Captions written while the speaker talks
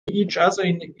each other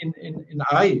in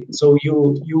eye. So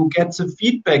you get the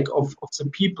feedback of the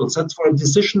people. That's for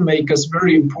decision makers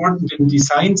very important in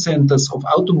design centers of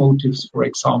automotives, for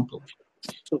example.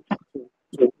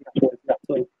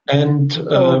 And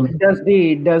so does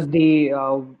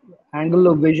the angle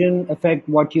of vision affect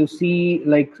what you see?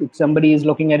 Like if somebody is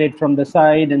looking at it from the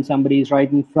side and somebody is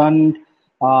right in front,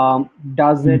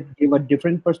 does it give a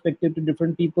different perspective to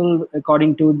different people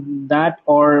according to that,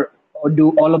 or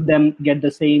do all of them get the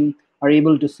same, are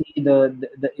able to see the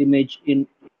image in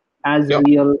as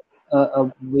real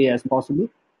a way as possible?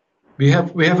 We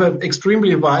have an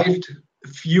extremely wide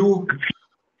viewport.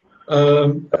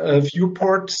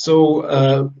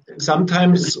 So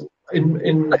sometimes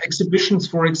in exhibitions,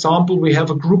 for example, we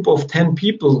have a group of 10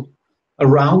 people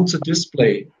around the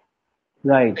display.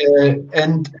 Right.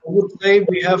 And I would say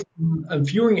we have a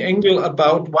viewing angle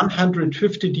about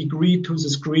 150 degrees to the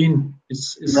screen.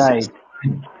 Right.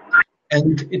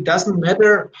 And it doesn't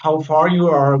matter how far you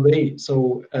are away.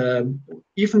 So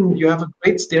even you have a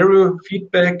great stereo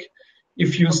feedback.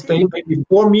 If you stay maybe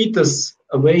 4 meters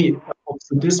away of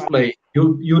the display,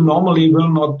 you normally will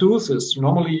not do this.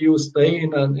 Normally you stay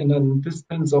in a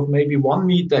distance of maybe 1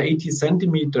 meter, 80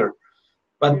 centimeter.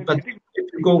 But if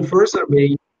you go further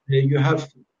away, you have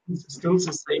still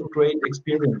the same great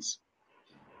experience.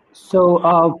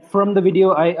 So from the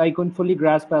video, I couldn't fully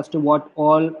grasp as to what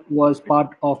all was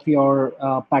part of your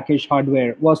packaged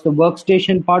hardware. Was the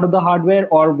workstation part of the hardware,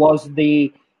 or was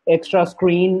the extra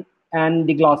screen and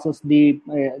the glasses the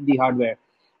hardware?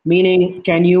 Meaning,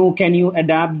 can you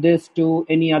adapt this to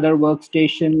any other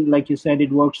workstation? Like you said,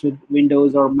 it works with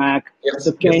Windows or Mac. Yes,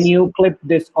 so can you clip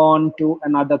this on to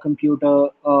another computer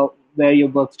where your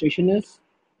workstation is?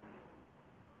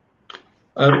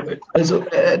 Also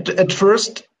at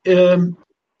first, the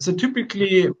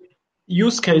typically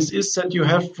use case is that you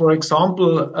have, for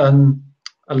example,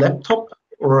 a laptop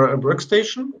or a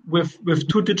workstation with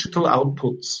 2 digital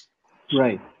outputs.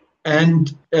 Right.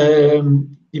 And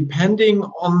depending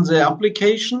on the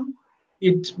application,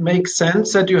 it makes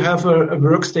sense that you have a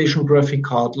workstation graphic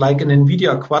card, like an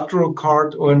NVIDIA Quadro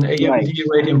card or an AMD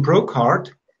Radeon Pro card.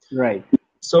 Right.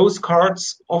 Those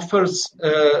cards offers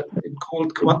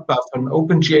called QuadBuffer, an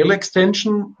OpenGL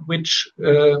extension, which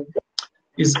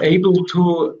is able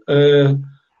to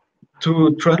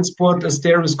transport a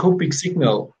stereoscopic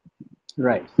signal.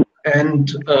 Right.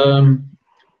 And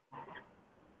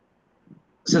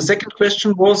the second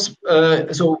question was,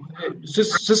 so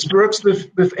this works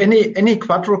with any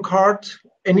Quadro card,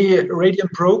 any Radeon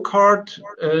Pro card,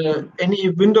 any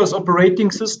Windows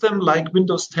operating system like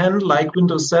Windows 10, like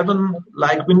Windows 7,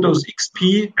 like Windows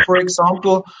XP, for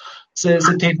example.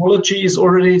 The technology is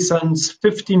already since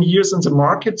 15 years in the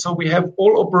market, so we have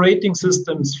all operating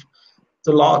systems.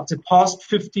 The past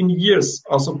 15 years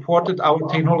are supported our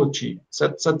technology.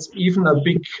 That's even a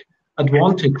big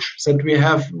advantage, that we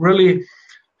have really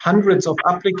hundreds of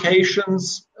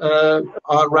applications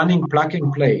are running plug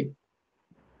and play.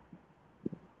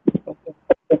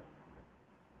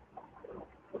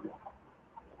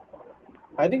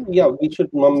 I think, yeah, we should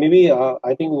maybe,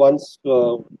 I think once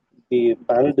the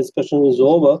panel discussion is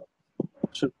over,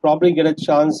 should probably get a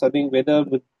chance, I think, whether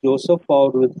with Joseph or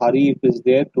with Hari, if is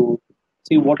there, to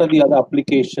see what are the other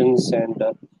applications. And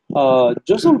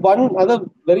Joseph, one other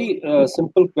very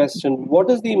simple question: what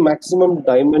is the maximum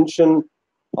dimension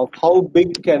of how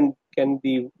big can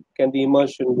the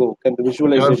immersion go? Can the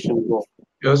visualization go?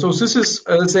 Yeah, so this is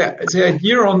the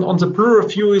idea on the Blur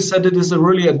view is that it is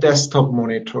really a desktop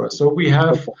monitor. So we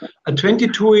have a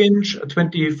 22-inch, a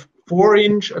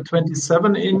 24-inch, a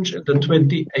 27-inch, and a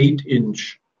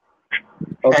 28-inch.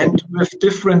 Okay. And with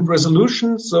different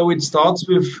resolutions. So it starts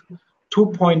with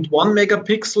 2.1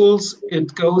 megapixels.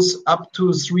 It goes up to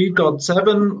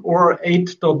 3.7 or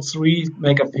 8.3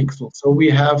 megapixels. So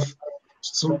we have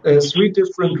 3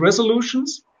 different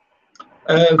resolutions.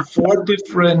 4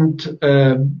 different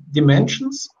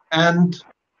dimensions, and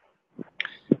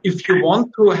if you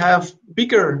want to have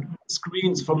bigger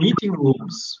screens for meeting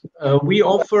rooms, we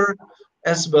offer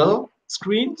as well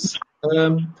screens.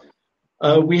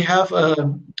 We have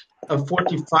a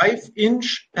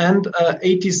 45-inch and a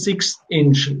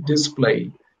 86-inch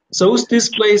display. Those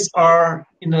displays are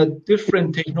in a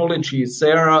different technologies.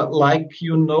 They are like,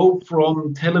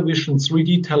 from television,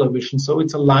 3D television. So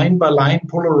it's a line-by-line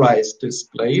polarized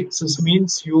display. This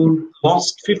means you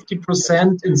lost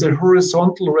 50% in the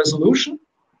horizontal resolution.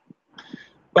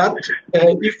 But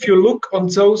if you look on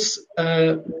those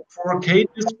 4K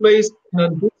displays in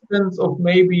a distance of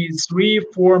maybe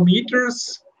 3-4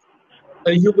 meters,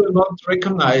 you will not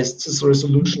recognize this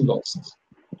resolution loss.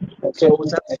 So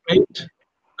that's great.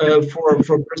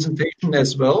 for presentation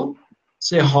as well.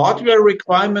 The hardware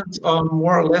requirements are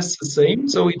more or less the same.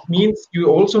 So it means you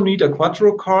also need a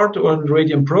Quattro card or a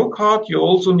Radeon Pro card. You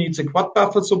also need the quad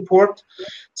buffer support.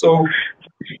 So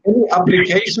any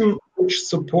application which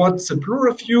supports the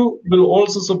PlureView will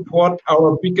also support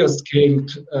our bigger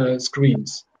scaled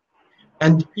screens.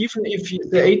 And even if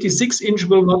the 86-inch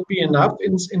will not be enough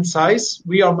in size,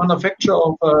 we are manufacturer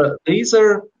of a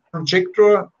laser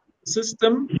projector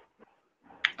system.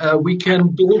 We can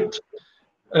build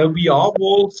VR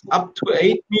walls up to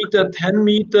 8 meter, 10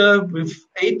 meter with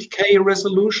 8K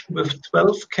resolution, with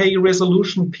 12K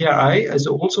resolution per eye, as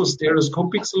also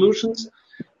stereoscopic solutions.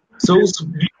 Those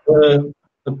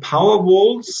the power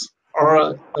walls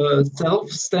are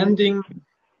self-standing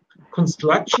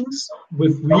constructions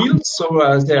with wheels,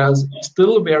 so they are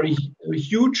still very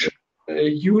huge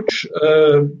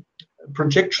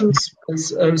projections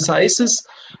sizes,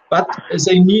 but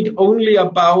they need only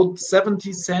about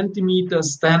 70 centimeter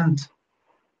stand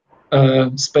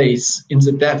space in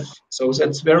the depth. So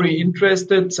that's very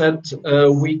interesting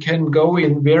that we can go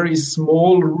in very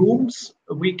small rooms.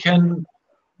 We can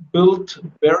build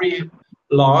very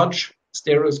large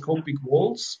stereoscopic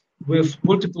walls with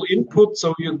multiple inputs,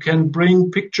 so you can bring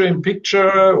picture in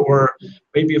picture or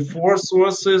maybe 4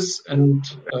 sources, and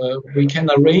we can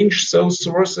arrange those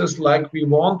sources like we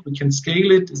want. We can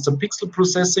scale it. It's a pixel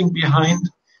processing behind.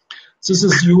 This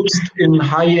is used in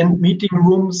high-end meeting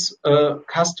rooms.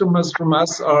 Customers from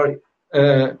us are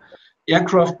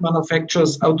aircraft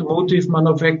manufacturers, automotive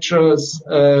manufacturers,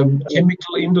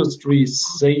 chemical industries.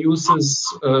 They use this.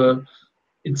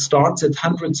 It starts at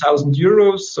 100,000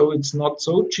 euros, so it's not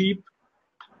so cheap,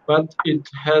 but it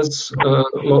has a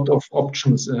lot of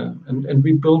options. And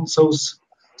we built those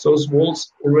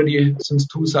walls already since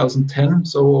 2010.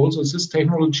 So also this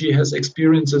technology has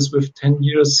experiences with 10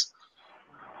 years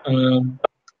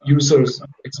users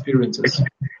experiences.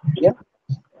 Yeah.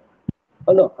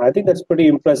 Oh no, I think that's pretty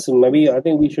impressive. Maybe I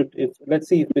think we should, let's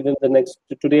see if within the next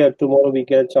today or tomorrow we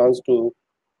get a chance to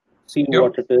see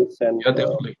what it is. And yeah,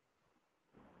 definitely.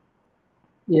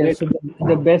 Yeah, so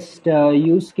the best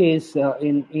use case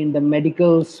in the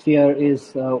medical sphere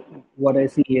is what I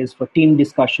see is for team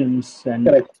discussions, and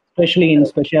especially in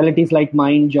specialties like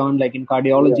mine, John, like in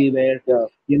cardiology, where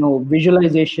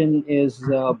visualization is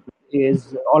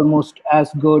almost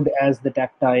as good as the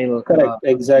tactile. Correct.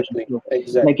 Exactly.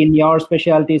 Like in your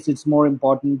specialties, it's more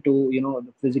important to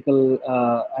the physical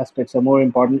aspects are more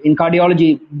important. In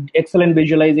cardiology, excellent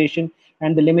visualization.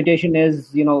 And the limitation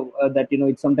is, that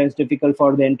it's sometimes difficult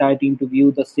for the entire team to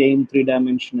view the same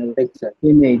three-dimensional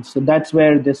image. So that's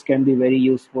where this can be very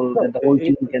useful, that the whole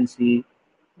team can see.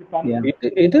 Yeah.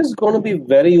 It is going to be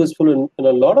very useful in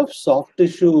a lot of soft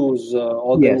tissues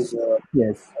organs.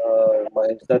 Yes.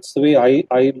 That's the way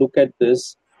I look at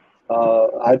this.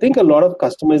 I think a lot of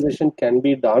customization can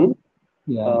be done.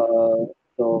 Yeah.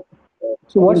 So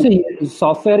what's the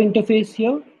software interface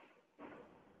here?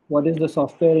 What is the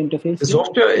software interface? The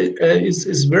software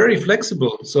is very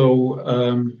flexible. So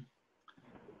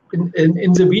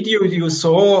in the video you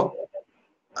saw,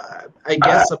 I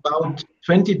guess about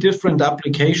 20 different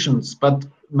applications, but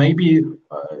maybe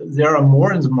there are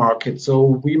more in the market. So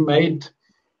we made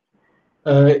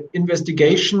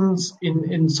investigations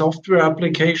in software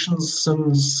applications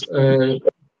since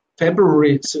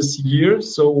February this year.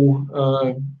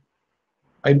 So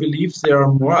I believe there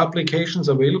are more applications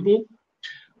available.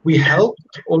 We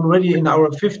helped already in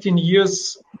our 15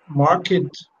 years market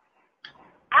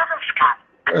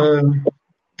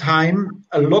time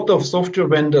a lot of software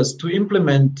vendors to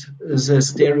implement the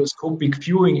stereoscopic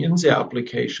viewing in their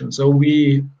application. So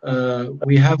we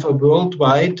have a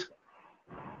worldwide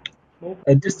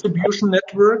distribution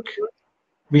network.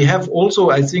 We have also,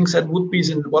 I think that would be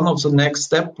one of the next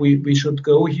step. We should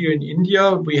go here in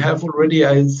India. We have already,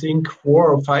 I think,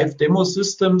 4 or 5 demo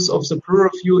systems of the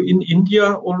PlureView in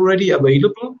India already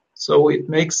available. So it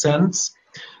makes sense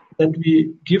that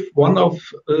we give one of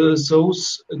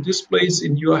those displays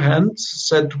in your hands,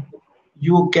 that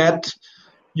you get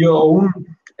your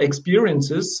own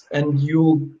experiences and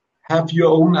you have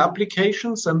your own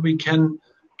applications, and we can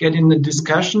get in a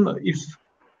discussion if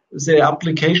the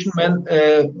application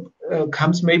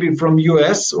comes maybe from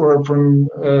US or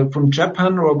from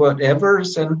Japan or whatever,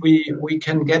 then we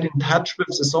can get in touch with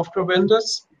the software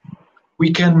vendors.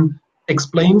 We can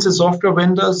explain the software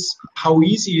vendors how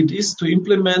easy it is to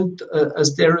implement a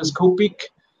stereoscopic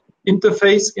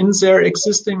interface in their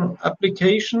existing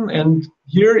application. And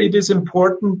here it is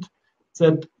important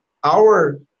that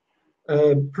our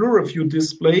PlureView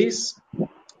displays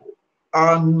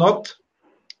are not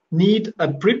need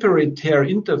a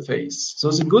proprietary interface. So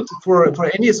the good for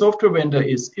any software vendor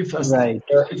is if a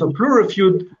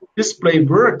plurified display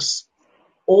works,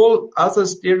 all other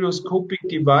stereoscopic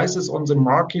devices on the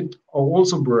market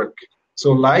also work.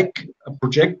 So like a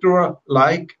projector,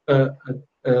 like a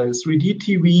 3D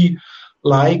TV,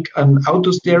 like an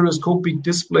autostereoscopic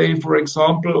display, for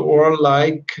example, or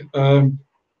like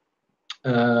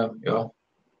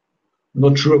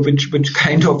not sure which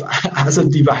kind of other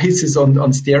devices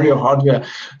on stereo hardware.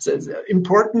 So it's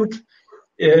important.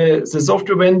 The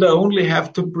software vendor only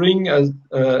have to bring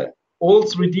all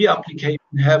 3D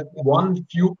applications have one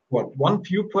viewport. One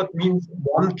viewport means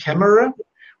one camera,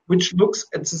 which looks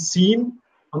at the scene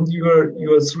on your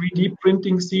 3D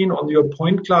printing scene, on your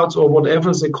point clouds or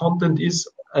whatever the content is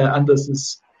under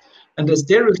this. And the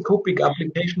stereoscopic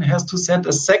application has to send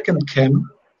a second cam,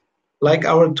 like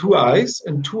our two eyes,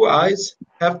 and two eyes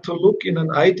have to look in an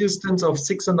eye distance of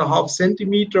 6.5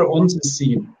 centimeter on the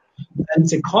scene. And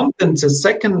the content, the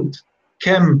second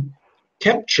cam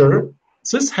capture,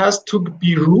 this has to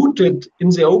be routed in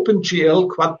the OpenGL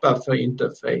quad buffer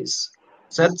interface.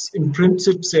 That's in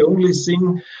principle the only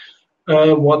thing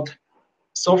what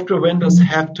software vendors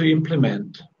have to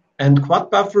implement. And quad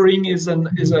buffering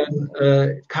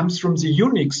comes from the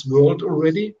Unix world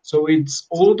already, so it's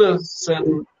older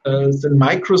than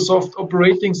Microsoft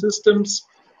operating systems.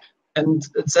 And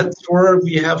that's where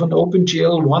we have an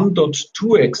OpenGL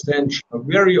 1.2 extension. A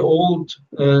very old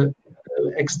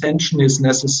extension is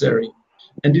necessary.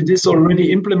 And it is already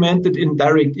implemented in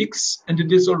DirectX, and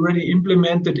it is already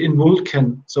implemented in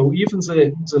Vulkan. So even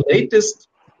the latest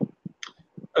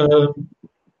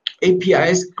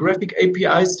APIs, graphic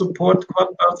APIs support quad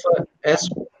buffer, as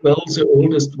well the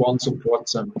oldest one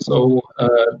supports them. So,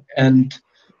 and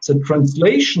the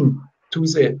translation to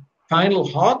the final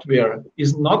hardware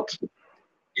is not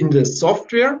in the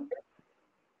software.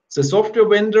 The software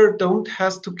vendor don't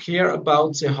has to care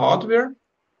about the hardware.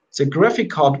 The graphic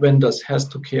card vendors has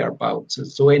to care about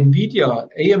this. So NVIDIA,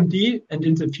 AMD, and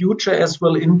in the future as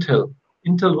well Intel.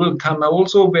 Intel will come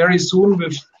also very soon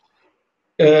with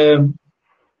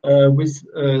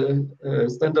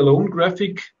standalone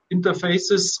graphic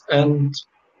interfaces, and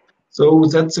so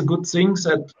that's a good thing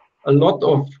that a lot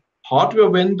of hardware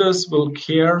vendors will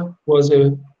care for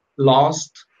the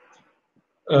last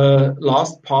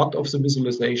part of the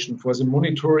visualization, for the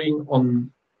monitoring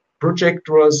on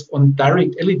projectors, on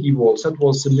direct LED walls. That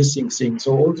was the missing thing.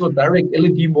 So also direct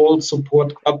LED walls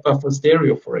support quad buffer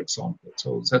stereo, for example.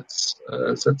 So that's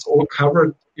all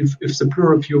covered if the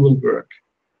pluriview will work.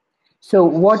 So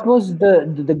what was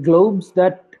the globes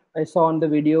that I saw on the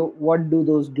video? What do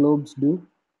those globes do?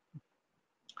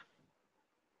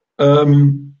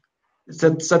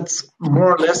 That's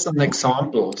more or less an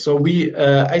example. So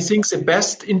I think the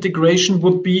best integration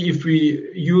would be if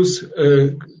we use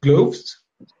globes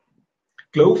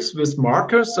with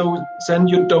markers. So then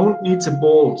you don't need the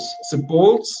balls. The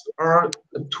balls are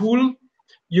a tool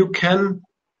you can.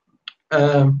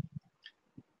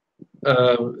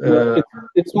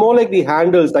 It's more like the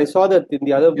handles. I saw that in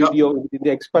the other video, in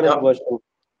the expanded version.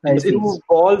 It's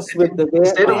balls with they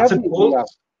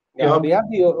have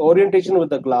the orientation with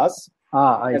the glass.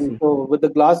 I see. So with the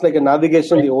glass, like a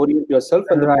navigation, you orient yourself,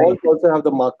 and the balls also have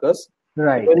the markers.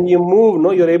 Right. When you move,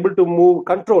 you're able to move,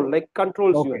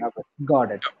 controls you have.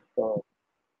 Got it. So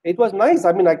it was nice.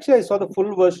 I mean, actually, I saw the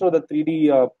full version of the 3D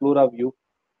PluraView.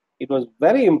 It was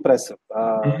very impressive.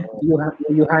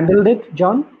 You handled it,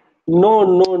 John?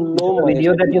 No. The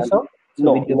video that you saw?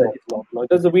 No. It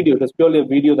was a video. It was purely a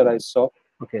video that I saw.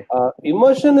 Okay.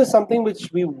 Immersion is something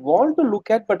which we want to look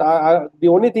at, but the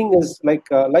only thing is like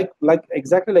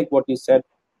exactly like what you said.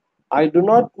 I do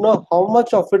not know how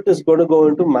much of it is going to go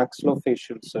into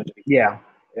maxillofacial surgery. Yeah.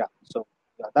 So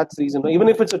that's the reason. Even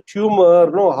if it's a tumor,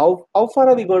 how far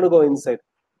are we going to go inside?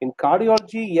 In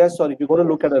cardiology, yes, or if you're going to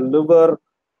look at a liver,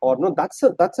 or no, that's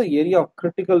a area of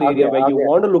critical area where you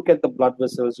want to look at the blood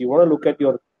vessels. You want to look at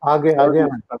your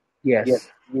Yes.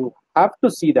 You have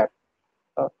to see that.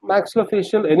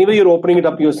 Maxillofacial, anyway, you're opening it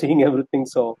up, you're seeing everything.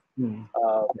 So,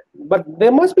 but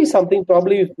there must be something.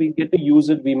 Probably, if we get to use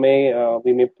it, we may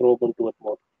probe into it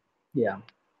more. Yeah.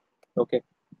 Okay.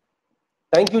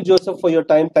 Thank you, Joseph, for your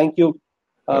time. Thank you.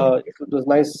 It was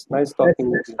nice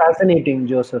talking. It's fascinating,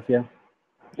 Joseph. Yeah.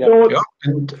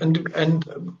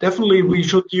 And definitely we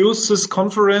should use this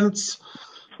conference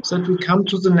so that we come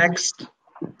to the next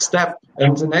step.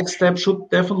 And the next step should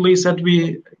definitely that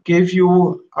we give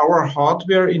you our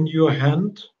hardware in your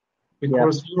hand,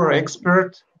 because you are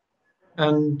expert,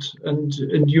 and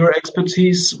your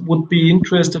expertise would be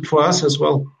interested for us as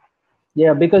well.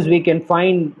 Yeah, because we can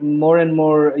find more and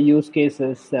more use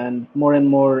cases and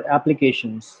more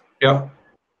applications. Yeah.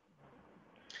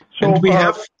 So, And we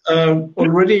have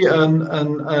already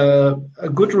a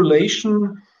good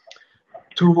relation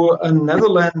to a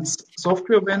Netherlands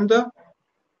software vendor.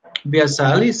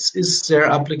 Versalis is their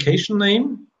application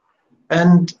name,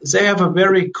 and they have a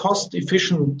very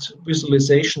cost-efficient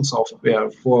visualization software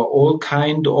for all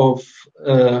kind of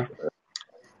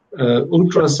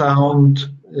ultrasound,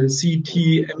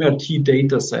 CT, MRT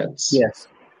data sets. Yes.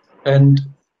 And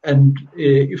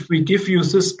if we give you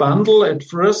this bundle at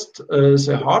first,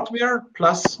 the hardware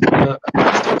plus a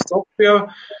custom software,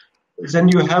 then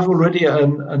you have already a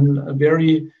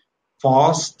very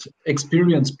fast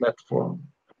experience platform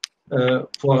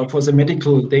for the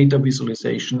medical data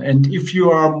visualization. And if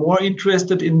you are more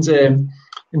interested in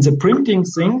the printing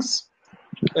things,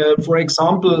 for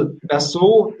example,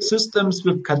 Dassault systems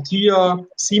with CATIA,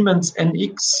 Siemens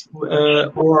NX,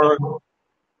 or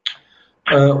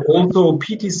also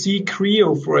PTC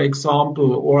Creo, for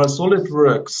example, or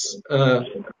SolidWorks.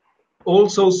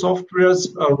 Also, softwares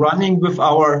are running with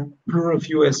our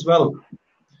PureView as well.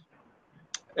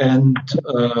 And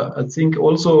I think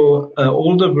also an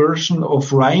older version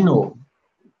of Rhino.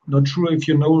 Not sure if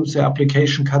you know the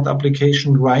application, CAD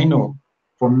application Rhino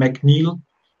from McNeil.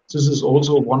 This is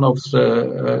also one of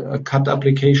the CAD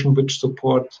application which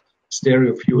support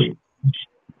stereo viewing.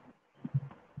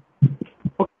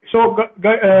 okay, so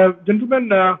gentlemen,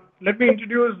 let me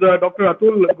introduce Dr.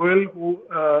 Atul Goyal, who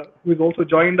is also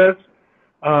joined us.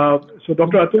 So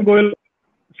Dr. Atul Goyal,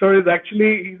 sir, is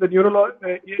actually he's a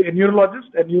neurologist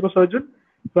and neurosurgeon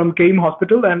from Keim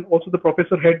Hospital, and also the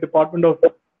professor head Department of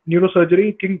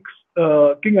Neurosurgery, King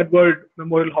Edward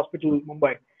Memorial Hospital,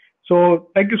 Mumbai. So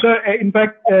thank you, sir. In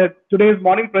fact, today's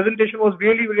morning presentation was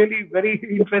really, really very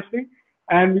interesting,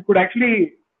 and we could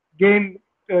actually gain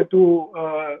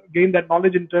that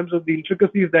knowledge in terms of the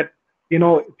intricacies that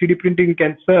 3D printing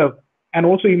can serve, and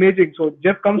also imaging. So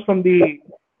Jeff comes from the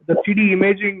 3D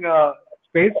imaging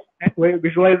space and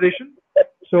visualization.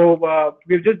 So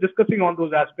we're just discussing on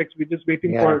those aspects. We're just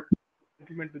waiting for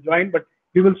gentlemen to join, but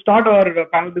we will start our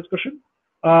panel discussion.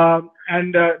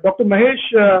 And Dr.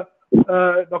 Mahesh,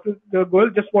 Dr.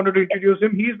 Goyal, just wanted to introduce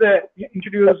him. He's a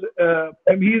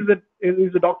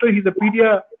doctor. He's a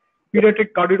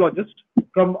pediatric cardiologist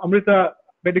from Amrita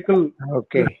Medical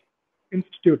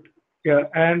Institute. Yeah,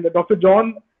 and Dr.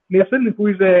 John Nason, who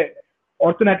is a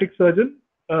orthognathic surgeon,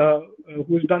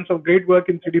 who's done some great work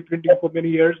in 3D printing for many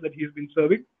years that he's been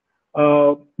serving.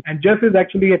 And Jeff is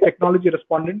actually a technology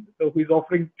respondent who is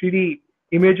offering 3D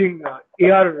imaging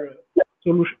AR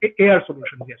solutions.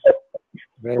 Yes.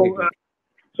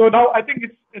 So now I think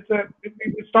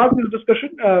we start this discussion.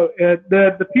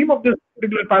 The theme of this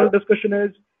particular panel discussion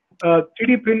is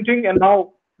 3D printing, and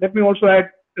now let me also add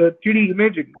 3D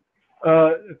imaging,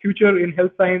 future in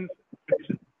health science.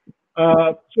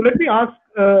 So let me ask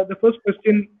the first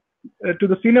question to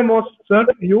the senior most, sir,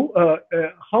 you.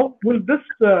 How will this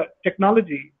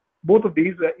technology, both of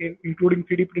these, including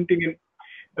 3D printing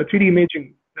and 3D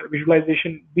imaging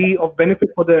visualization, be of benefit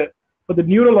for the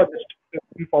neurologist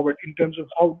moving forward in terms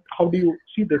of how do you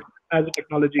see this as a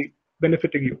technology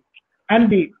benefiting you, and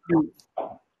the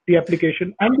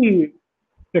application and the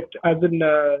as in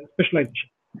specialization?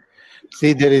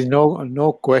 See, there is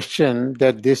no question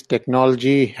that this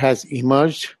technology has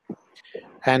emerged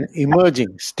and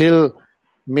emerging. Still,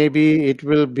 maybe it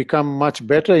will become much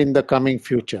better in the coming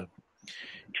future.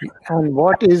 And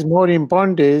what is more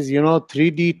important is,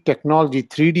 3D technology,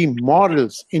 3D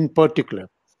models in particular.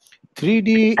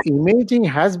 3D imaging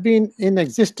has been in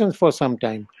existence for some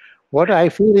time. What I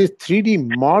feel is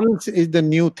 3D models is the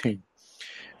new thing.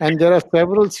 And there are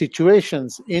several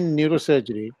situations in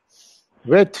neurosurgery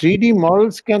where 3D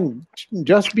models can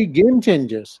just be game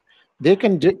changers. They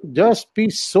can just be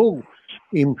so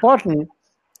important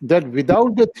that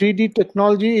without the 3D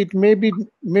technology, it may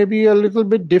be a little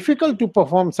bit difficult to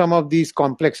perform some of these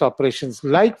complex operations.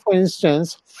 Like, for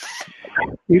instance,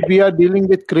 if we are dealing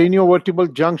with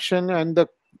craniovertebral junction and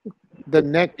the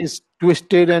neck is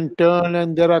twisted and turned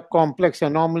and there are complex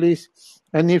anomalies,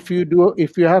 and if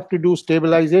you have to do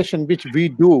stabilization, which we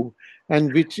do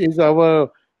and which is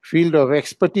our field of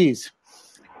expertise,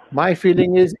 my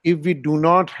feeling is if we do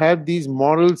not have these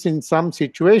models in some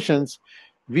situations,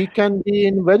 we can be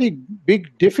in very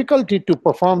big difficulty to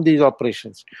perform these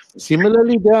operations.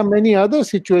 Similarly, there are many other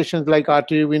situations like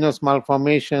arteriovenous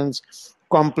malformations,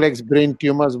 complex brain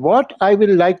tumors. What I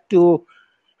will like you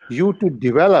to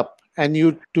develop and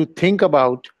you to think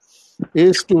about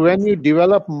is to, when you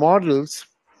develop models,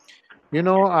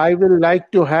 I will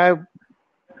like to have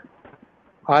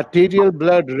arterial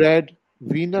blood red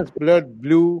venous blood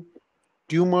blue,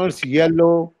 tumors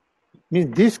yellow.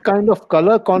 Means this kind of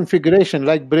color configuration,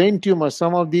 like brain tumors,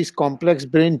 some of these complex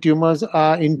brain tumors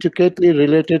are intricately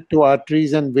related to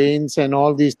arteries and veins and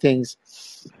all these things.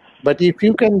 But if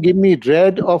you can give me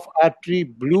red of artery,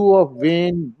 blue of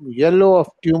vein, yellow of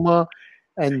tumor,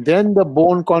 and then the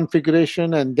bone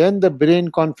configuration and then the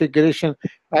brain configuration,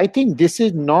 I think this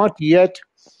is not yet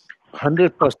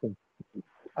 100%.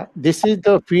 This is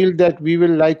the field that we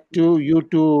will like you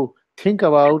to think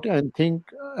about and think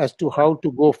as to how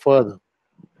to go further.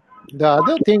 The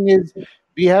other thing is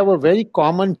we have a very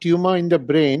common tumor in the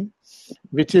brain,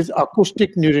 which is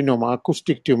acoustic neurinoma,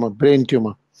 acoustic tumor, brain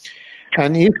tumor.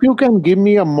 And if you can give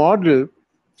me a model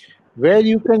where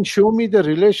you can show me the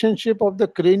relationship of the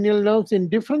cranial nerves in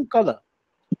different color,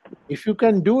 if you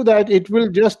can do that, it will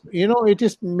just, it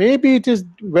is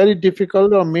very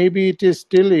difficult, or maybe it is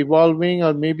still evolving,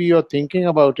 or maybe you're thinking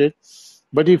about it.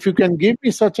 But if you can give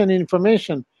me such an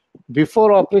information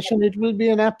before operation, it will be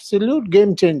an absolute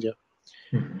game changer.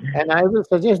 And I will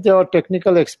suggest our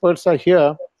technical experts are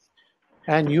here,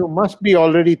 and you must be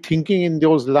already thinking in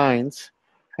those lines,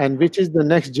 and which is the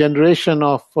next generation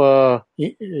of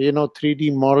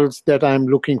 3D models that I'm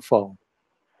looking for.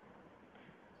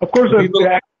 Of course,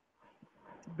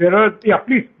 there are. Yeah,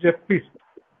 please, Jeff, please.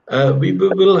 We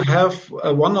will have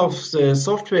one of the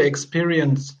software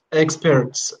experience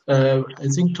experts, I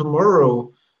think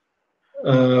tomorrow,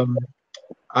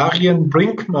 Arjen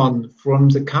Brinkman from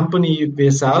the company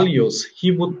Vesalius.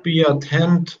 He would be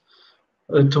attend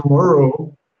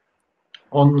tomorrow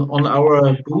on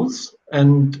our booth,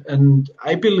 and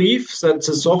I believe that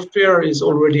the software is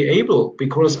already able,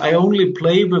 because I only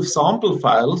play with sample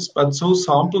files, but those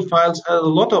sample files have a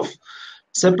lot of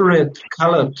separate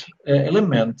colored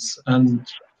elements, and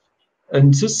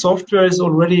this software is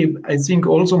already, I think,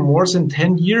 also more than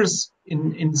 10 years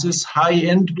in this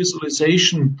high-end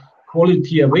visualization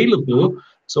quality available.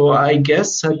 So I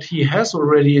guess that he has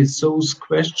already those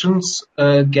questions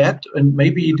get, and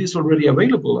maybe it is already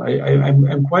available.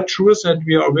 I'm quite sure that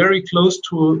we are very close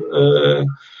to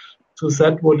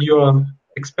that what you are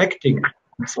expecting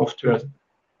in software.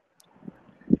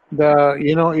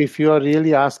 If you are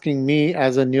really asking me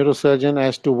as a neurosurgeon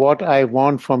as to what I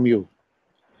want from you,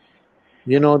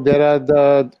 there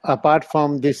are apart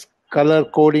from this color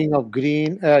coding of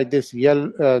green, this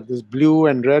yellow, this blue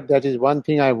and red, that is one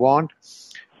thing I want,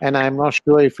 and I'm not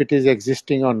sure if it is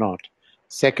existing or not.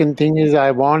 Second thing is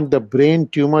I want the brain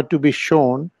tumor to be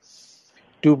shown,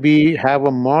 have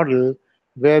a model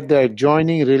where the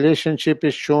adjoining relationship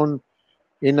is shown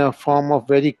in a form of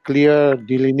very clear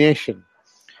delineation.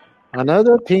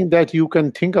 Another thing that you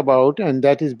can think about, and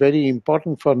that is very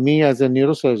important for me as a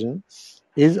neurosurgeon,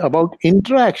 is about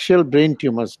interaxial brain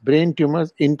tumors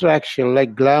interaxial,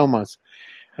 like gliomas.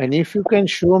 And if you can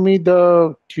show me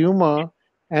the tumor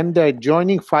and the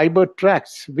adjoining fiber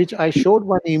tracts, which I showed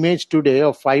one image today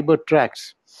of fiber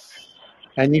tracts,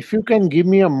 and if you can give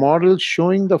me a model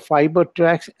showing the fiber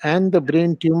tracts and the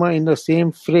brain tumor in the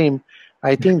same frame,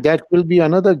 I think that will be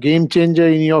another game changer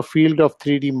in your field of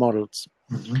 3D models.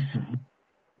 Mm-hmm.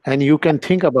 And you can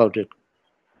think about it.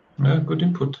 Good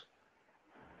input.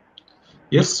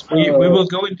 Yes, we will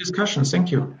go in discussions.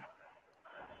 Thank you.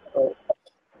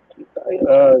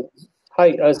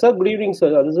 Hi, sir. Good evening,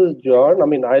 sir. This is John. I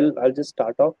mean, I'll just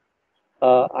start off.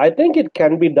 I think it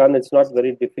can be done. It's not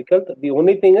very difficult. The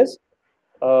only thing is,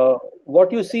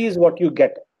 what you see is what you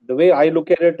get. The way I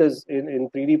look at it is in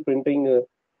 3D printing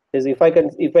is if I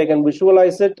can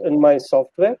visualize it in my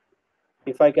software,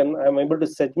 I'm able to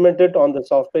segment it on the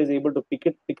software, is able to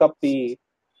pick up the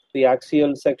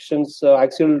axial sections,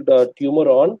 axial tumor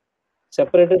on,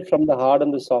 separated from the hard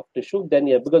and the soft tissue. Then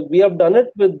because I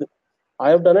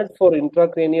have done it for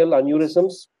intracranial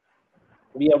aneurysms.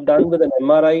 We have done with an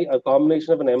MRI, a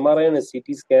combination of an MRI and a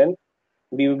CT scan.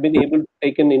 We've been able to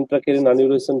take an intracranial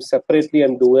aneurysm separately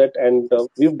and do it, and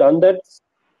we've done that.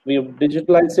 We've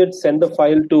digitalized it, send the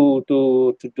file to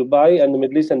Dubai and the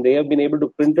Middle East, and they have been able to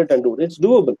print it and do it. It's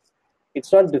doable.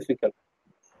 It's not difficult.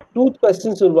 Two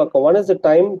questions will work. One is the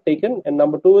time taken, and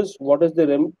number two is what is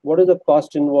the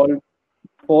cost involved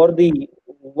for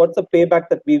what's the payback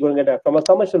that we're going to get from a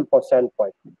commercial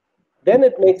standpoint. Then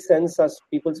it makes sense as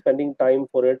people spending time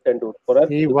for it and do it for us.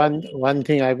 See, one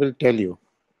thing I will tell you,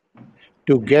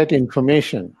 to get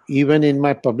information, even in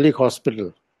my public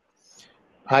hospital,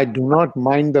 I do not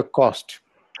mind the cost.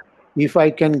 If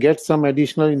I can get some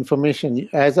additional information,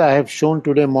 as I have shown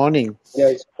today morning,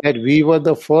 yes, that we were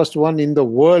the first one in the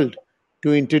world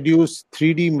to introduce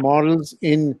 3D models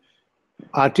in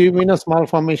arteriovenous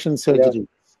malformation surgery,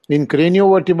 in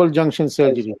craniovertebral junction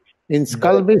surgery, in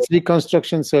skull-base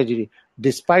reconstruction surgery,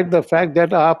 despite the fact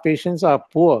that our patients are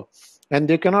poor and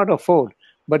they cannot afford.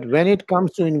 But when it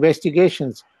comes to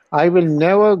investigations, I will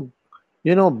never,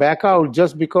 back out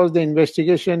just because the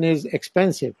investigation is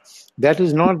expensive. That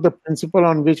is not the principle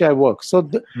on which I work. So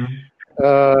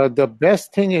the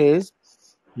best thing is,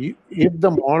 if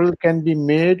the model can be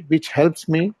made which helps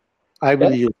me, I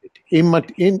will use it.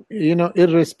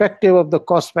 Irrespective of the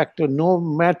cost factor, no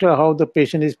matter how the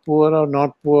patient is poor or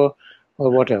not poor or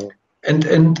whatever. And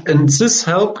this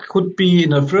help could be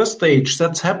in a first stage.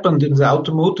 That's happened in the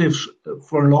automotive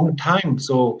for a long time.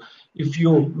 So if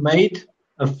you made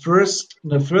in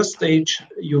the first stage,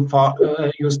 you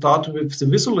start with the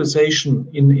visualization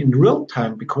in real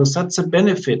time, because that's a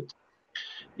benefit.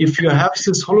 If you have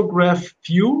this holograph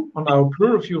view on our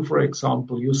PluroView, for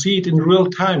example, you see it in real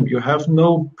time. You have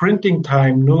no printing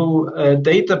time, no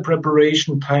data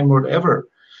preparation time, whatever.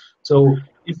 So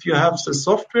if you have the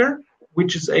software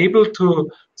which is able to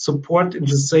support in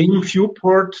the same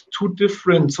viewport two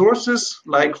different sources,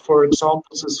 like for example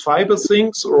this fiber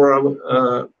things or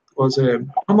the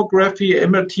tomography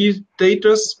MRT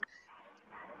data,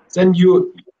 then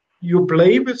you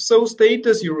play with those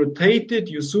data, you rotate it,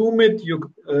 you zoom it,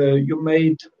 you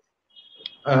made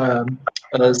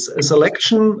a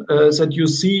selection that you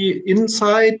see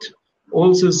inside.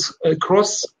 All these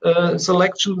cross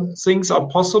selection things are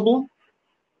possible,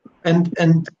 and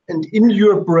in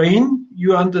your brain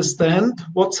you understand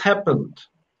what's happened,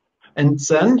 and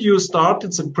then you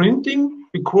started the printing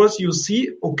because you see,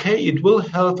 okay, it will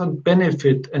have a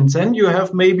benefit, and then you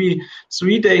have maybe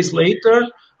 3 days later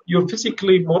your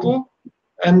physically model,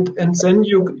 and then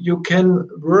you can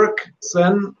work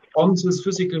then on this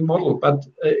physical model. But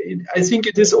I think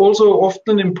it is also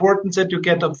often important that you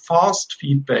get a fast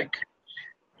feedback.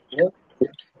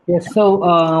 Yes. So,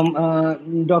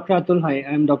 Dr. Atul, hi,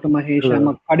 I'm Dr. Mahesh. I'm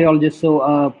a cardiologist.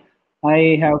 So,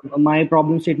 I have my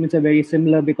problem statements are very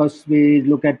similar because we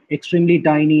look at extremely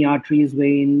tiny arteries,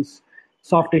 veins,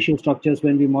 soft tissue structures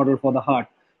when we model for the heart.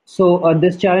 So,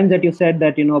 this challenge that you said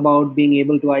that about being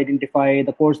able to identify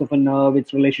the course of a nerve,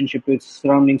 its relationship to its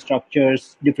surrounding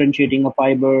structures, differentiating a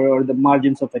fiber or the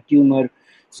margins of a tumor.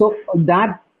 So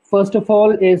that first of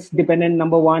all is dependent,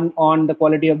 number one, on the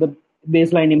quality of the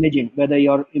baseline imaging, whether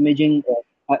your imaging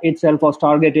itself was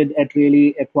targeted at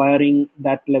really acquiring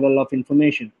that level of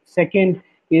information. Second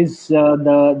is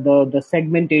the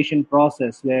segmentation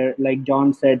process, where, like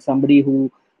John said, somebody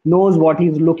who knows what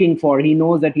he's looking for, he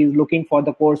knows that he's looking for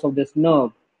the course of this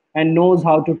nerve and knows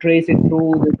how to trace it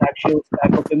through this actual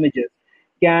stack of images,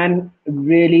 can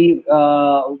really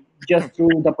just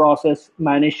through the process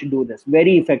manage to do this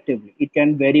very effectively. It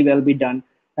can very well be done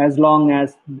as long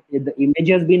as the image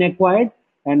has been acquired,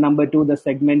 and number two, the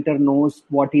segmenter knows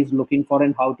what he's looking for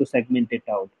and how to segment it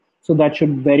out. So that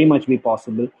should very much be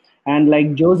possible. And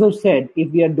like Joseph said,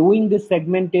 if we are doing this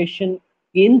segmentation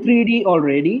in 3D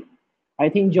already, I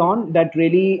think, John, that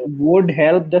really would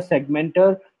help the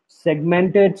segmenter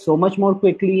segment it so much more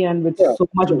quickly and with so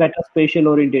much better spatial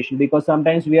orientation, because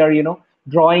sometimes we are,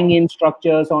 drawing in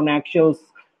structures on actual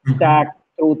stack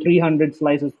through 300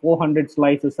 slices, 400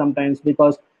 slices sometimes,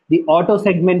 because the auto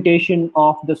segmentation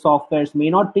of the softwares may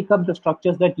not pick up the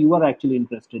structures that you are actually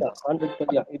interested in.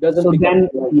 It doesn't.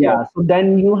 So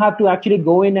then you have to actually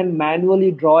go in and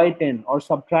manually draw it in or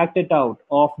subtract it out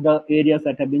of the areas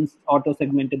that have been auto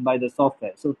segmented by the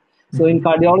software. So in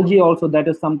cardiology also, that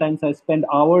is sometimes I spend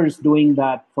hours doing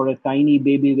that for a tiny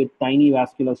baby with tiny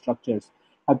vascular structures.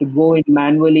 I have to go in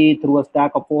manually through a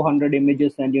stack of 400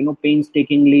 images and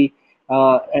painstakingly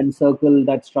encircle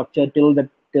that structure till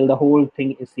the whole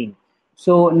thing is seen.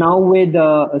 So now with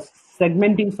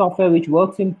segmenting software which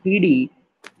works in 3D,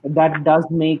 that does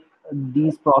make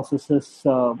these processes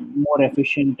more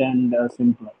efficient and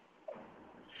simpler.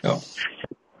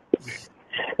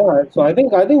 So I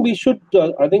think we should.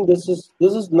 I think this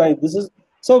is nice. This is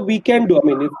so we can do. I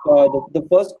mean, if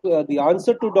the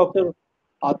answer to Dr.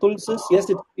 Atul says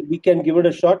yes, we can give it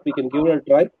a shot. We can give it a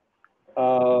try.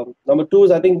 Number two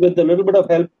is, I think, with a little bit of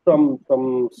help from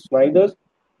Snyder's,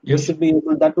 we should be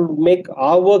able. That will make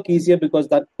our work easier, because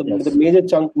the major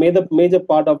chunk, the major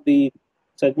part of the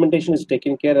segmentation is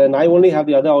taken care of, and I only have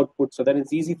the other output, so then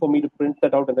it's easy for me to print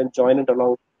that out and then join it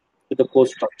along with the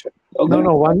post structure. Okay.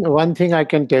 No. One thing I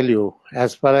can tell you,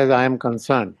 as far as I am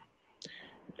concerned,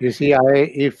 you see,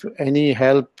 if any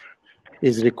help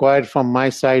is required from my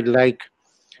side, like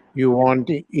you want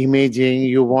imaging,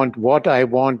 you want what I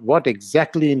want, what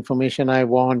exactly information I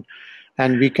want,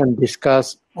 and we can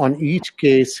discuss on each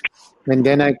case And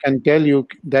then I can tell you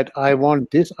that I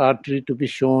want this artery to be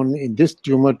shown, this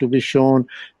tumor to be shown.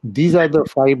 These are the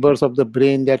fibers of the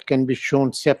brain that can be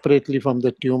shown separately from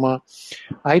the tumor.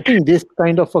 I think this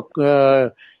kind of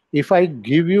if I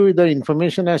give you the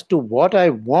information as to what I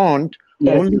want,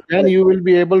 only then you will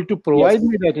be able to provide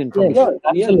me that information.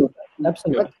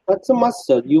 Absolutely. That's a must,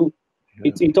 sir.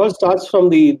 It all starts from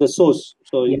the source.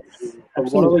 So from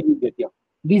whatever you get,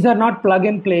 These are not plug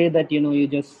and play that you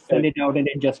just send it out and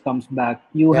it just comes back.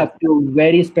 You have to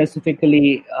very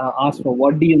specifically ask for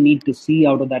what do you need to see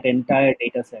out of that entire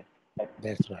data set.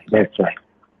 That's right.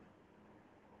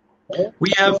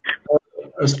 We have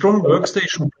a strong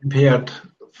workstation prepared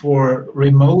for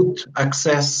remote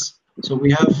access. So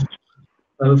we have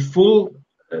a full,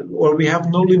 or we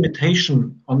have no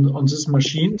limitation on this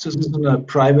machine. This is in a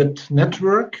private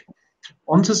network.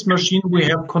 On this machine, we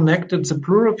have connected the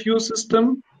PluriView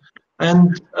system,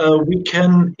 and we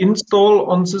can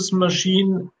install on this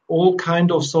machine all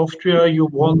kind of software you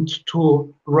want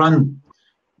to run.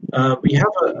 We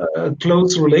have a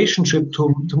close relationship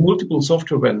to multiple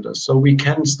software vendors. So we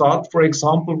can start, for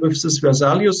example, with this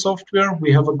Versalio software.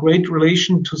 We have a great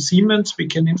relation to Siemens. We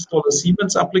can install a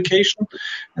Siemens application,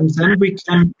 and then we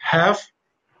can have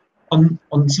on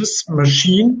this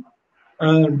machine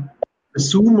a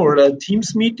Zoom or a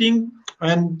Teams meeting,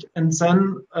 and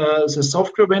then the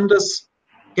software vendors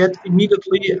get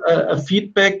immediately a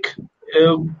feedback.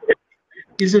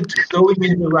 Is it going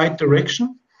in the right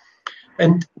direction?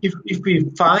 And if we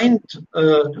find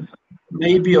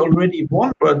maybe already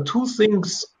one or two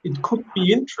things it could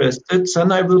be interested,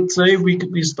 then I would say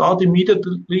we start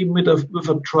immediately with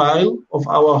a trial of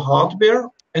our hardware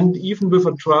and even with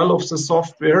a trial of the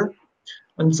software.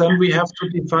 And then we have to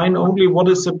define only what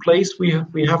is the place we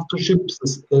have to ship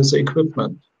this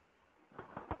equipment.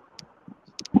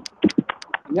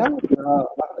 Yeah,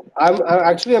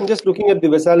 I'm just looking at the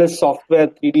Versalis software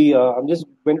 3D. I'm just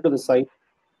went to the site.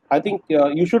 I think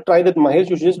you should try that, Mahesh.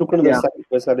 You should just look into the site.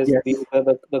 Versalis.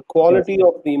 The quality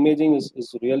of the imaging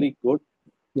is really good.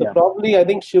 So probably, I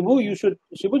think Shibu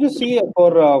just see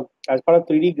for as part of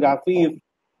 3D Graphy, if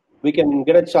we can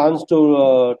get a chance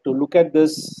to look at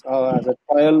this as a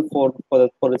trial for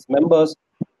its members,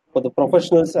 for the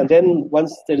professionals, and then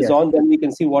once it is on, then we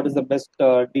can see what is the best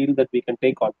deal that we can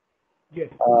take on. Yes.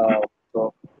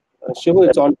 So, Shivu,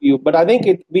 it's on to you. But I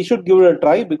think we should give it a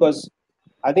try because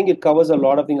I think it covers a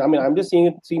lot of things. I mean, I'm just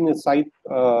seeing the site,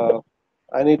 and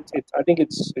I think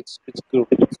it's good.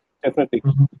 Definitely.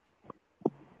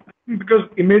 Because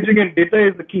imaging and data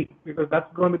is the key, because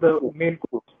that's going to be the main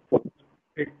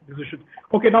decision.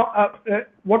 Okay, now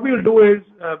what we will do is,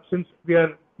 since we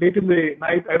are late in the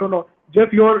night, I don't know, Jeff,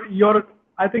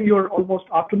 I think you're almost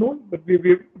afternoon, but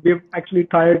we're actually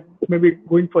tired, maybe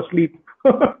going for sleep.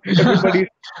 Everybody.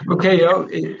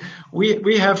 Okay,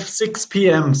 we have 6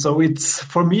 p.m., so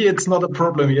for me it's not a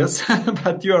problem, yes,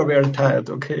 but you are very tired.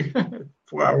 Okay,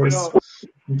 4 hours.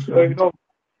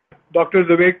 Doctors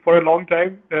awake for a long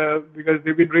time because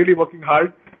they've been really working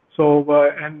hard. So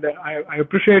and I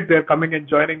appreciate their coming and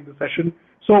joining the session.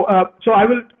 So I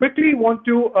will quickly want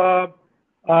to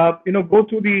go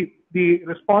through the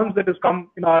response that has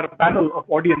come in our panel of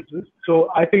audiences. So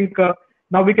I think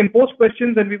now we can post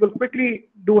questions and we will quickly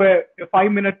do a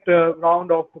 5-minute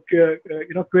round of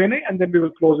Q&A, and then we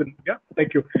will close in. Yeah,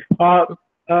 thank you.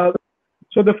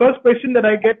 So the first question that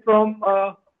I get from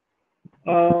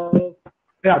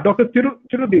Dr.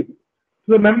 Tirudeep, to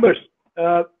the members,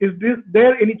 is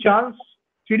there any chance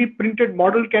 3D printed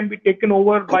model can be taken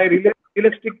over by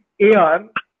realistic AR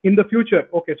in the future?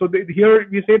 Okay, so here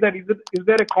we say that is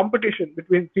there a competition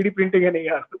between 3D printing and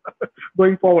AR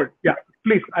going forward? Yeah,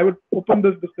 please, I would open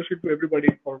this discussion to everybody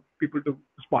for people to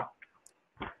respond.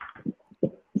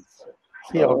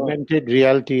 See, augmented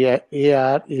reality,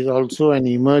 AR, is also an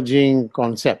emerging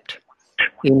concept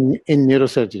in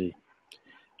neurosurgery.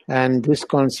 And this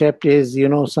concept is,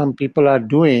 some people are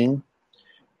doing,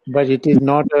 but it is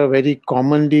not a very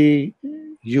commonly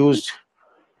used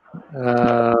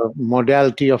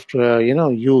modality of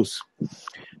use.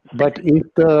 But if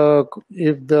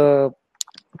the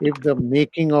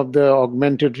making of the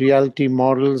augmented reality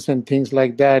models and things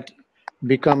like that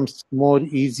becomes more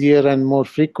easier and more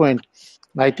frequent,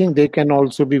 I think they can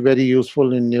also be very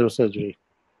useful in neurosurgery.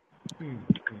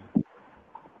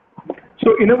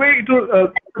 So in a way,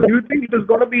 do you think it is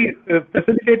going to be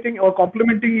facilitating or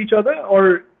complementing each other,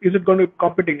 or is it going to be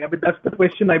competing? I mean, that's the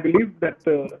question I believe that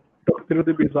Dr.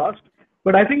 Tirudeep is asked.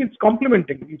 But I think it's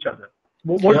complementing each other.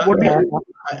 What do you think?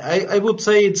 I would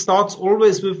say it starts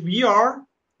always with VR,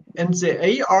 and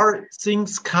the AR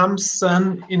things comes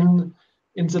then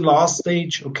in the last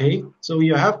stage. Okay, so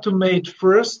you have to make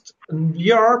first in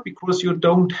VR because you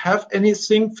don't have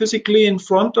anything physically in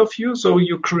front of you. So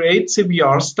you create the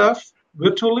VR stuff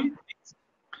virtually,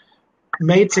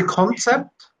 made the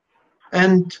concept,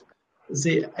 and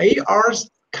the AR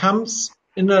comes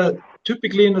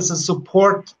typically in as a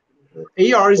support.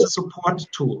 AR is a support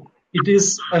tool. It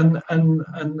is an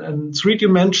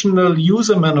three-dimensional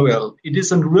user manual. It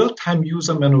is a real-time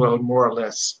user manual, more or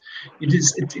less.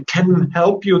 It can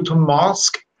help you to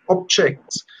mask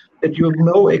objects that you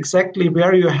know exactly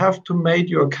where you have to make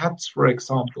your cuts, for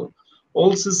example.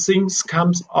 All these things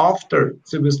comes after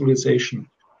the visualization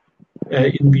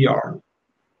in VR.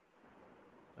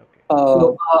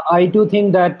 So I do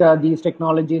think that these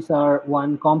technologies are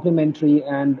one complementary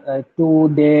and two,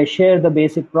 they share the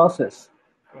basic process.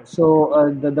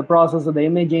 So the process of the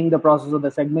imaging, the process of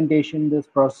the segmentation, this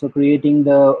process of creating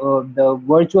the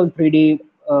virtual 3D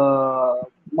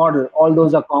model, all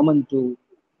those are common to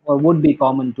or would be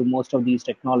common to most of these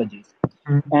technologies.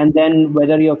 And then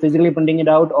whether you're physically printing it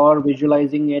out or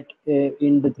visualizing it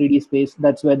in the 3D space,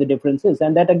 that's where the difference is.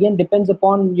 And that again depends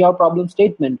upon your problem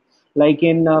statement. Like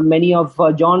in many of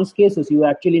John's cases, you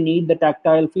actually need the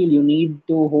tactile feel. You need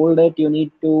to hold it. You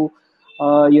need to,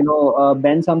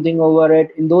 bend something over it.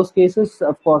 In those cases,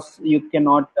 of course, you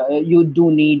cannot. You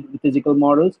do need physical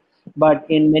models. But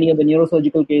in many of the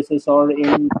neurosurgical cases or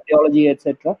in cardiology,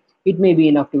 etc., it may be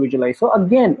enough to visualize. So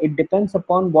again, it depends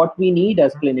upon what we need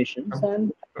as clinicians,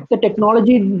 and the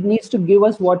technology needs to give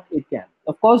us what it can.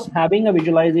 Of course, having a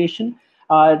visualization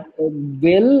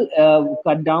will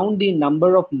cut down the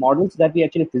number of models that we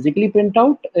actually physically print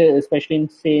out, especially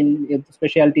in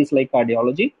specialties like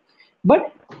cardiology.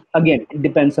 But again, it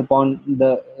depends upon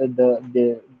the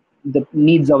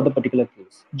needs of the particular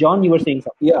case. John, you were saying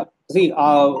something. Yeah. See,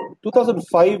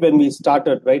 2005 when we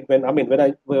started, right? When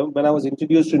I was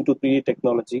introduced into 3D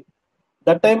technology,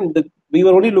 that time we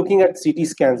were only looking at CT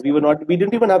scans. We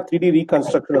didn't even have 3D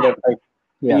reconstruction at that time.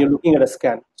 Yeah. When you're looking at a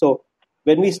scan. So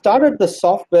when we started the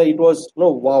software, it was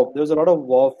wow. There was a lot of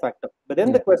wow factor. But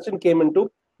then the question came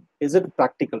into, is it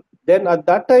practical? Then at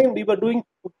that time we were doing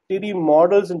 3D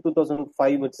models in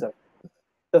 2005 itself.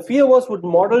 The fear was, would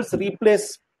models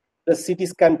replace the CT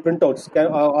scan printouts,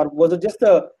 or was it just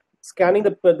a scanning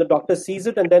the doctor sees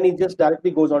it and then he just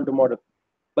directly goes on to model?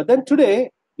 But then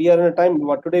today we are in a time.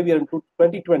 Today we are in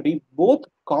 2020. Both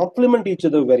complement each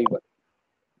other very well.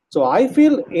 So I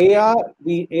feel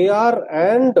the AR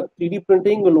and 3D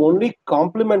printing will only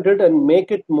complement it and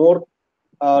make it more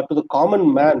to the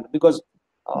common man, because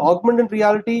augmented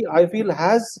reality, I feel,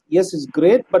 is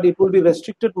great, but it will be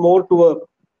restricted more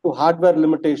to hardware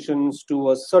limitations,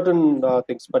 to a certain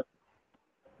things. But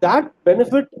that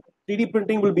benefit 3D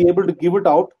printing will be able to give it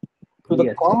out to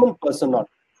the common person. Not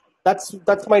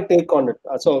that's my take on it.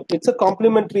 So it's a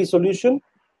complementary solution.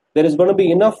 There is going to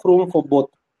be enough room for both.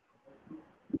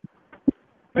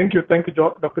 Thank you,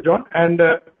 Dr. John. And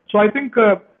so I think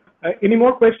any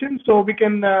more questions? So we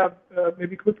can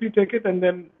maybe quickly take it, and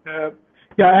then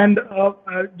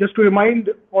just to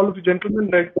remind all of the gentlemen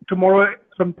that tomorrow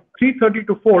from 3:30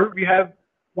 to 4 we have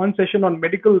one session on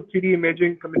medical 3D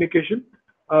imaging communication,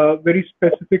 very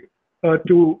specific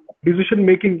to decision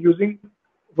making using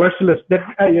Versalis. That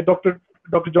Dr.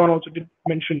 John also did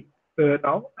mention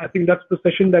now. I think that's the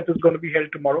session that is going to be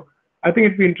held tomorrow. I think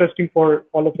it'd be interesting for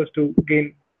all of us to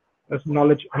gain some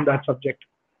knowledge on that subject.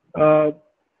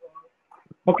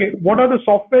 Okay, what are the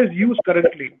softwares used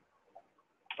currently?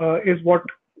 Is what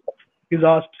is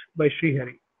asked by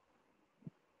Srihari.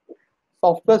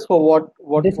 Softwares for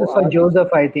what? This is for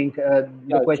Joseph, I think.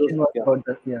 The question was about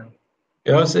that. Yeah.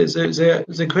 Yeah,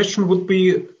 the question would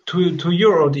be to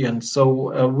your audience.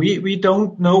 So we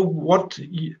don't know what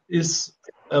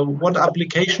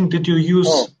application did you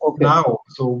use now?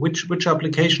 So which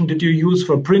application did you use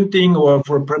for printing or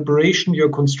for preparation, your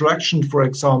construction, for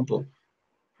example?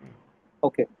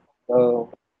 Okay.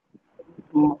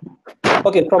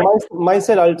 Okay. From my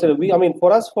side, I'll tell you. I mean,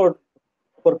 for us for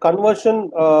conversion,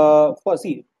 for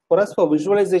us for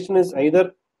visualization is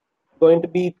either going to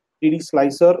be 3D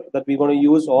slicer that we're going to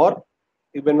use, or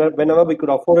whenever we could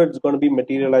afford it, it's going to be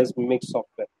materialized mix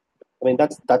software. I mean,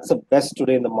 that's the best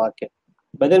today in the market.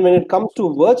 But then when it comes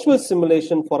to virtual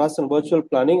simulation for us and virtual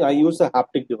planning, I use a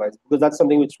haptic device because that's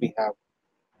something which we have.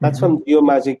 That's from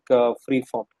GeoMagic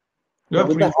Freeform. Yeah,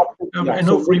 I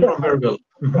know Freeform very well.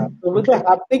 So with the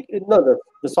haptic,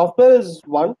 the software is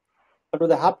one, but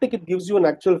with the haptic, it gives you an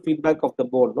actual feedback of the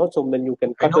bone. No? So then you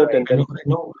can cut it, and then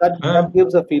that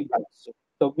gives a feedback.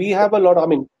 So we have a lot.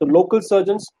 The local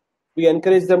surgeons, we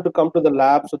encourage them to come to the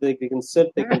lab so they can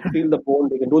sit, they can feel the bone,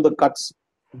 they can do the cuts.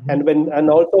 and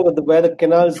also where the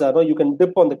canals are, you can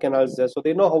dip on the canals there, so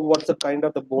they know what's the kind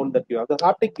of the bone that you have. The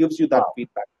haptic gives you that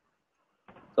feedback.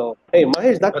 So hey,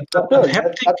 Mahesh, that's something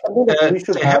that we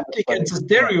should the have. haptic and the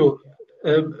stereo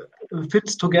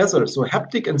fits together. So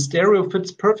haptic and stereo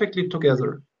fits perfectly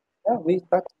together. Yeah,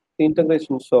 that's the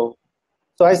integration. So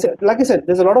I said, like I said,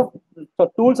 there's a lot of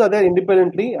tools are there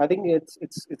independently. I think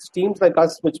it's teams like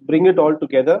us which bring it all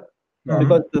together,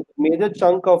 because the major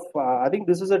chunk of I think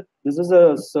this is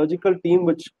a surgical team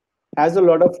which has a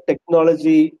lot of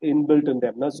technology inbuilt in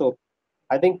them. No? So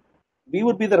I think we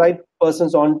would be the right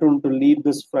persons on to lead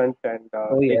this front and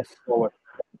take it forward.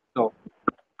 So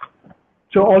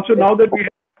also now that we have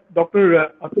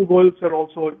Dr. Atul Goyal sir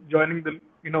also joining the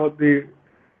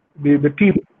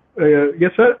team,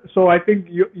 yes sir. So I think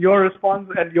your response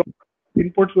and your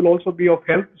inputs will also be of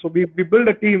help. So we build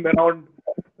a team around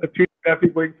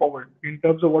Graphy going forward in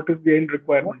terms of what is the end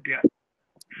requirement. Yeah.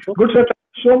 Good sir. Thank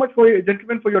you so much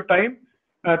gentlemen for your time.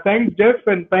 Thanks Jeff,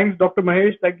 and thanks Dr.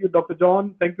 Mahesh. Thank you Dr.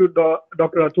 John. Thank you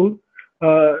Dr. Atul.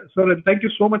 Sir, and thank you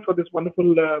so much for this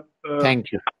wonderful.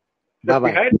 Thank you. Bye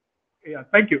bye. Yeah,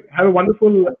 thank you. Have a wonderful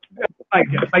night.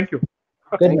 Yeah, thank you.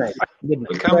 Good night.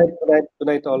 Good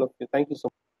night, all of you. Thank you so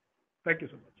much. Thank you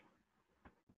so much.